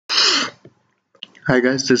Hi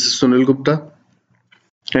guys, this is Sunil Gupta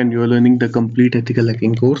and you are learning the complete ethical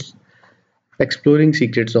hacking course, Exploring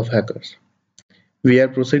Secrets of Hackers. We are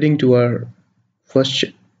proceeding to our first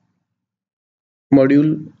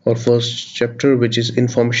module or first chapter, which is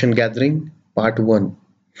Information Gathering, Part 1.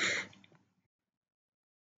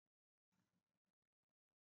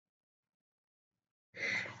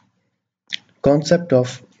 Concept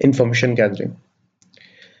of Information Gathering.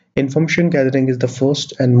 Information gathering is the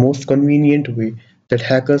first and most convenient way that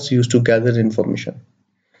hackers use to gather information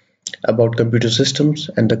about computer systems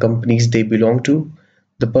and the companies they belong to.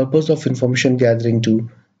 The purpose of information gathering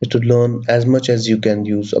is to learn as much as you can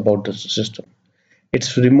use about the system,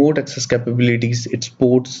 its remote access capabilities, its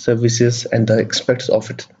ports, services, and the aspects of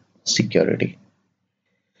its security.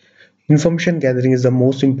 Information gathering is the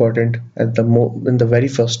most important and the very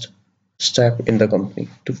first step in the company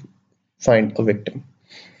to find a victim.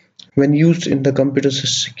 When used in the computer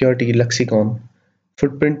security lexicon,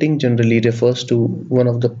 footprinting generally refers to one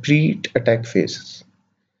of the pre-attack phases.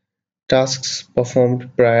 Tasks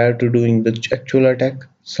performed prior to doing the actual attack.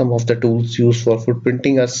 Some of the tools used for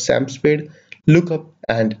footprinting are SAMSPADE, Lookup,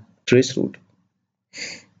 and Traceroute.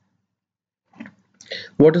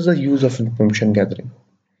 What is the use of information gathering?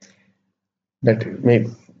 That may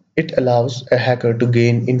it allows a hacker to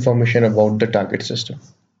gain information about the target system,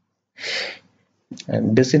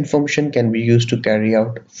 and this information can be used to carry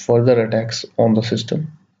out further attacks on the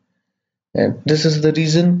system. And this is the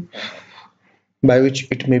reason by which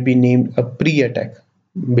it may be named a pre-attack,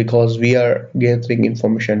 because we are gathering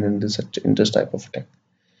information in this type of attack.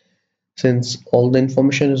 Since all the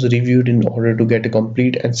information is reviewed in order to get a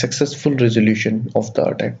complete and successful resolution of the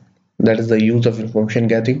attack. That is the use of information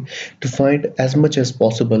gathering to find as much as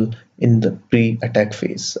possible in the pre-attack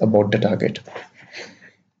phase about the target.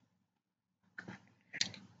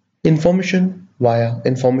 Information via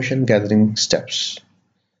information gathering steps.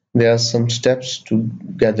 There are some steps to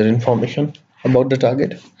gather information about the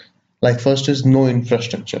target. Like first is know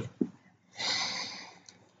infrastructure.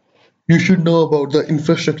 You should know about the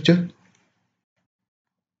infrastructure,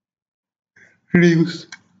 reduce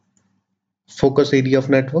focus area of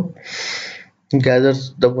network,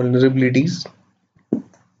 gathers the vulnerabilities.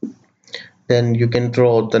 Then you can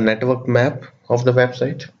draw the network map of the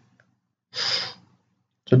website.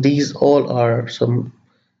 So these all are some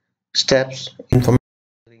steps in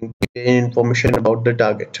gain information about the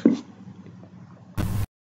target.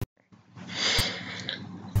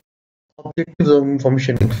 Objectives of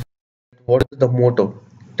information. What is the motto?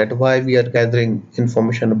 That why we are gathering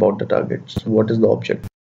information about the targets. So what is the object?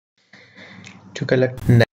 To collect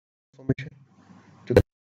net information, to collect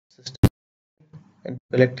system, and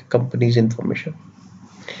collect companies information.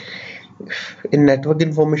 In network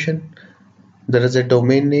information, there is a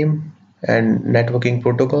domain name and networking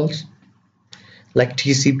protocols like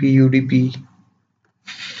TCP, UDP,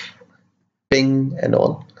 ping, and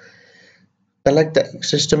all. Collect the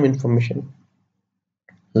system information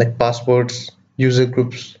like passwords, user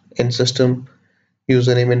groups in system,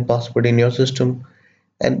 username and password in your system,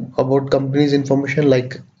 and about companies information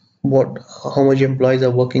like what, how much employees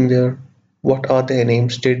are working there, what are their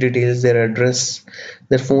names, state details, their address,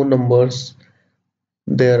 their phone numbers,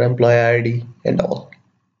 their employee ID, and all.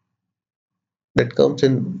 That comes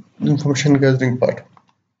in information gathering part.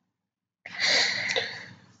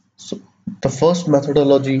 So the first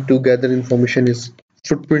methodology to gather information is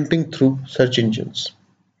footprinting through search engines.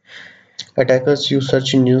 Attackers use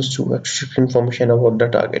search engines to extract information about the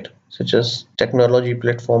target, such as technology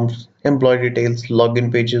platforms, employee details,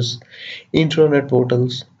 login pages, intranet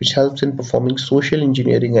portals, which helps in performing social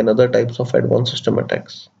engineering and other types of advanced system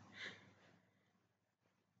attacks.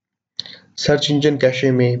 Search engine cache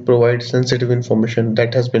may provide sensitive information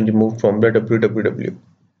that has been removed from the www.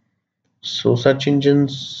 So search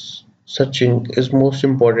engines searching is most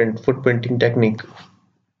important footprinting technique.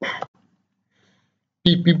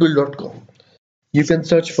 People.com. You can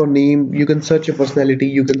search for name, you can search a personality,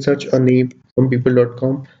 you can search a name from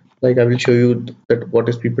people.com. Like I will show you that what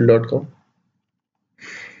is people.com.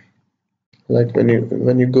 Like when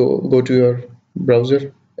you go to your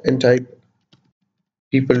browser and type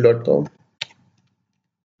people.com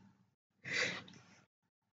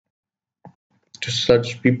to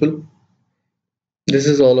search people. This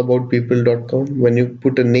is all about people.com. When you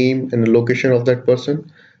put a name and a location of that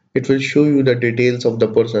person, it will show you the details of the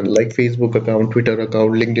person like Facebook account, Twitter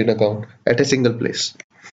account, LinkedIn account at a single place.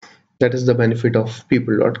 That is the benefit of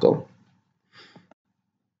people.com.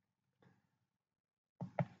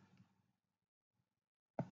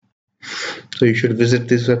 So you should visit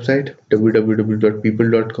this website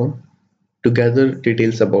www.people.com to gather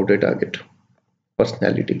details about a target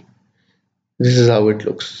personality. This is how it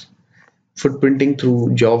looks. Footprinting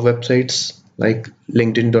through job websites like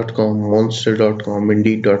LinkedIn.com, Monster.com,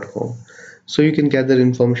 Indeed.com. So you can gather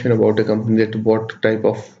information about a company, that what type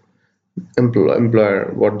of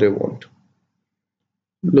employer, what they want.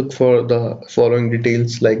 Look for the following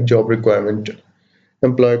details like job requirement,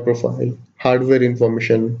 employee profile, hardware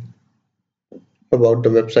information about the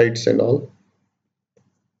websites and all.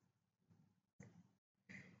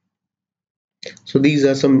 So these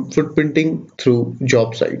are some footprinting through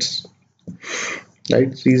job sites,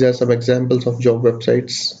 right? These are some examples of job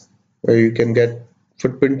websites where you can get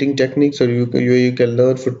footprinting techniques, or you can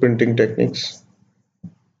learn footprinting techniques.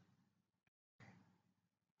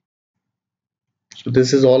 So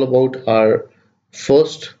this is all about our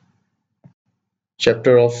first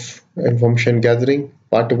chapter of information gathering,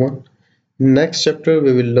 part one. Next chapter,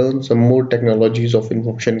 we will learn some more technologies of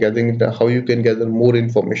information gathering and how you can gather more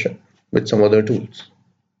information with some other tools.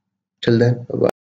 Till then, bye bye.